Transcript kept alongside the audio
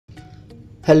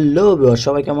Hello viewer,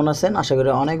 সবাই কেমন আছেন? আশা করি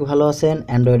অনেক ভালো আছেন।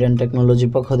 অ্যান্ড্রয়েড অ্যান্ড টেকনোলজি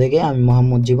পক্ষ থেকে আমি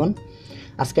মোহাম্মদ জীবন।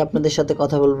 আজকে আপনাদের সাথে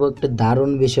কথা বলবো একটা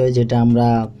দারুণ বিষয়, যেটা আমরা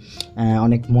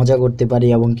অনেক মজা করতে পারি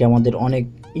এবং কি আমাদের অনেক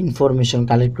ইনফরমেশন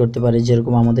কালেক্ট করতে পারি।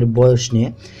 যেরকম আমাদের বয়স নিয়ে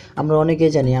আমরা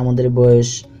অনেকেই জানি আমাদের বয়স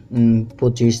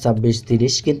 25, 26,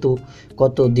 30, কিন্তু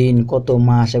কত দিন, কত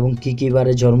মাস এবং কী কী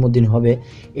বারে জন্মদিন হবে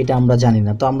এটা আমরা জানি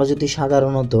না। তো আমরা যদি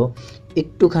সাধারণত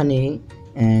একটুখানি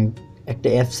একটা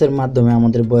অ্যাপসের মাধ্যমে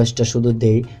আমাদের বয়সটা শুধু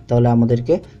দেই, তাহলে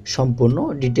আমাদেরকে সম্পূর্ণ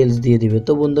ডিটেলস দিয়ে দিবে।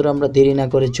 তো বন্ধুরা, আমরা দেরি না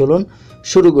করে চলুন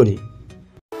শুরু করি।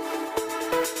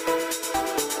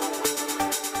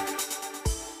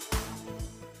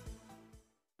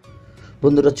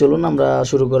 বন্ধুরা চলুন, আমরা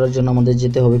শুরু করার জন্য আমাদের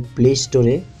যেতে হবে প্লে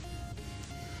স্টোরে।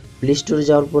 প্লে স্টোরে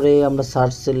যাওয়ার পরে আমরা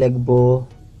সার্চে লিখব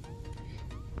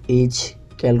ইজ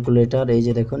ক্যালকুলেটর। এই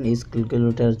যে দেখুন, ইজ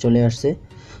ক্যালকুলেটর চলে আসছে।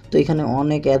 তো এখানে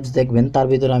অনেক অ্যাপস দেখবেন, তার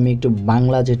ভিতরে আমি একটু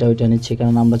বাংলা যেটা ওইটা নিচ্ছি,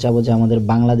 কারণ আমরা চাবো যে আমাদের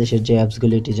বাংলাদেশের যে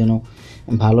অ্যাপসগুলো এটি যেন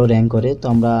ভালো র্যাঙ্ক করে। তো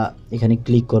আমরা এখানে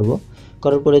ক্লিক করব।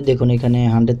 করার পরে দেখুন এখানে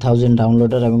 100,000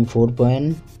 ডাউনলোডার এবং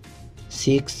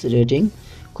 4.6 রেটিং,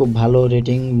 খুব ভালো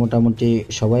রেটিং, মোটামুটি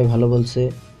সবাই ভালো বলছে।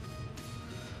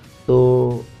 তো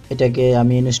এটাকে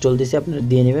আমি ইনস্টল দিছি, আপনারা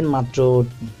দিয়ে নেবেন, মাত্র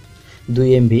 2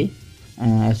 MB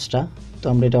অ্যাপসটা। তো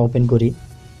আমরা এটা ওপেন করি।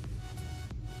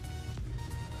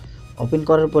 ওপেন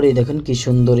করার পরেই দেখেন কি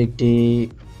সুন্দর একটি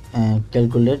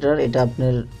ক্যালকুলেটর। এটা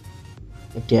আপনার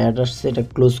একটি অ্যাড আসছে, এটা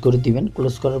ক্লোজ করে দিবেন।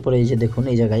 ক্লোজ করার পরে এই যে দেখুন,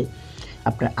 এই জায়গায়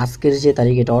আপনার আজকের যে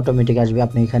তারিখ এটা অটোমেটিক আসবে।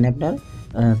 আপনি এখানে আপনার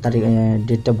তারিখ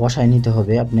ডেটটা বসায় নিতে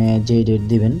হবে, আপনি যে ডেট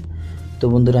দিবেন। তো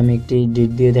বন্ধুরা, আমি একটি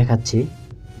ডেট দিয়ে দেখাচ্ছি।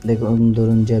 দেখুন,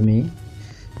 ধরুন যে আমি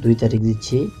 2 তারিখ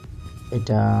দিচ্ছি,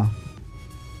 এটা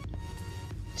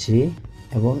জি,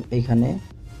 এবং এখানে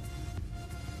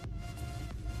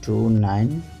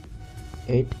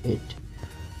 2988।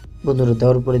 বন্ধুরা,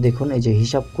 দেওয়ার পরে দেখুন এই যে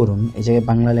হিসাব করুন, এই জায়গায়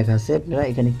বাংলা লেখা আছে। আপনারা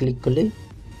এখানে ক্লিক করলে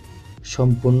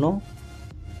সম্পূর্ণ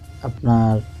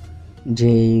আপনার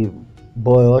যে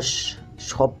বয়স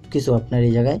সব কিছু আপনার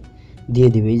এই জায়গায় দিয়ে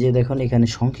দিবে। এই যে দেখুন এখানে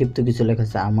সংক্ষিপ্ত কিছু লেখা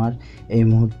আছে, আমার এই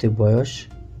মুহূর্তে বয়স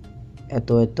এত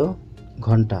এত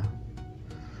ঘন্টা,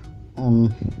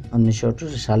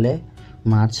 1918 সালে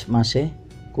মার্চ মাসে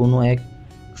কোনো এক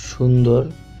সুন্দর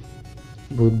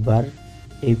বুধবার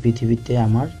এই পৃথিবীতে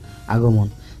আমার আগমন।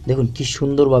 দেখুন কি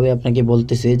সুন্দরভাবে আপনাকে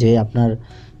বলতেছে যে আপনার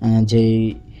যে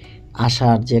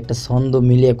আশার যে একটা ছন্দ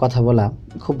মিলিয়ে কথা বলা,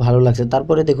 খুব ভালো লাগছে।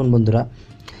 তারপরে দেখুন বন্ধুরা,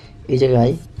 এই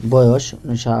জায়গায় বয়স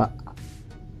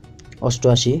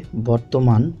 1988,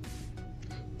 বর্তমান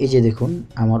এই যে দেখুন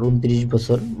আমার 29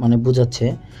 বছর, মানে বোঝাচ্ছে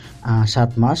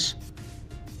 7 মাস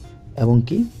এবং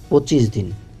কি 25 দিন।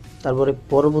 তারপরে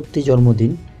পরবর্তী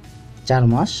জন্মদিন 4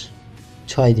 মাস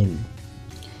 6 দিন।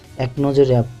 এক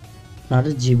নজরে আপনার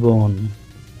জীবন,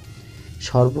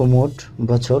 সর্বমোট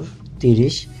বছর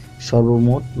 30,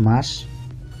 সর্বমোট মাস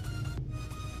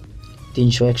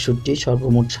 361,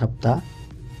 সর্বমোট সপ্তাহ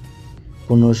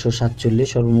 1547,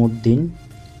 সর্বমোট দিন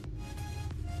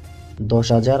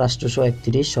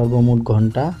 10,831, সর্বমোট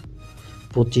ঘন্টা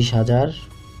 25,000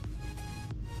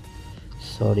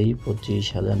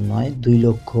 নয়,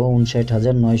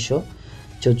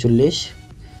 2,59,944,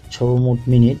 সর্বমোট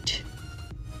মিনিট।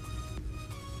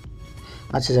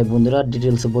 আচ্ছা যাক বন্ধুরা,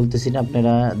 ডিটেলসে বলতেছি না,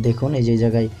 আপনারা দেখুন এই যে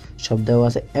জায়গায় সব দেওয়া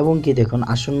আছে। এবং কি দেখুন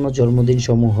আসন্ন জন্মদিন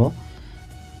সমূহ,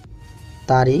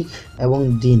 তারিখ এবং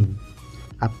দিন,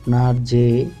 আপনার যে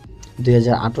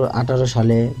 2018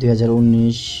 সালে,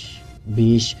 2019,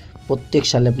 20, প্রত্যেক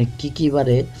সালে আপনি কী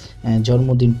বারে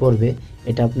জন্মদিন পড়বে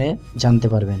এটা আপনি জানতে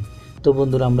পারবেন। তো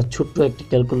বন্ধুরা, আমরা ছোট্ট একটি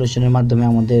ক্যালকুলেশনের মাধ্যমে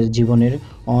আমাদের জীবনের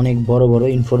অনেক বড় বড়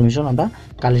ইনফরমেশন আমরা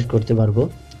কালেক্ট করতে পারবো।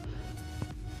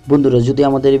 বন্ধুরা, যদি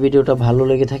আমাদের এই ভিডিওটা ভালো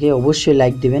লেগে থাকে অবশ্যই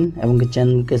লাইক দিবেন এবং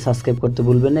চ্যানেলকে সাবস্ক্রাইব করতে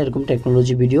ভুলবেন না, এরকম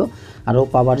টেকনোলজি ভিডিও আরও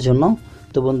পাওয়ার জন্য।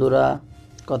 তো বন্ধুরা,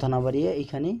 কথা না বাড়িয়ে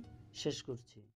এইখানেই শেষ করছি।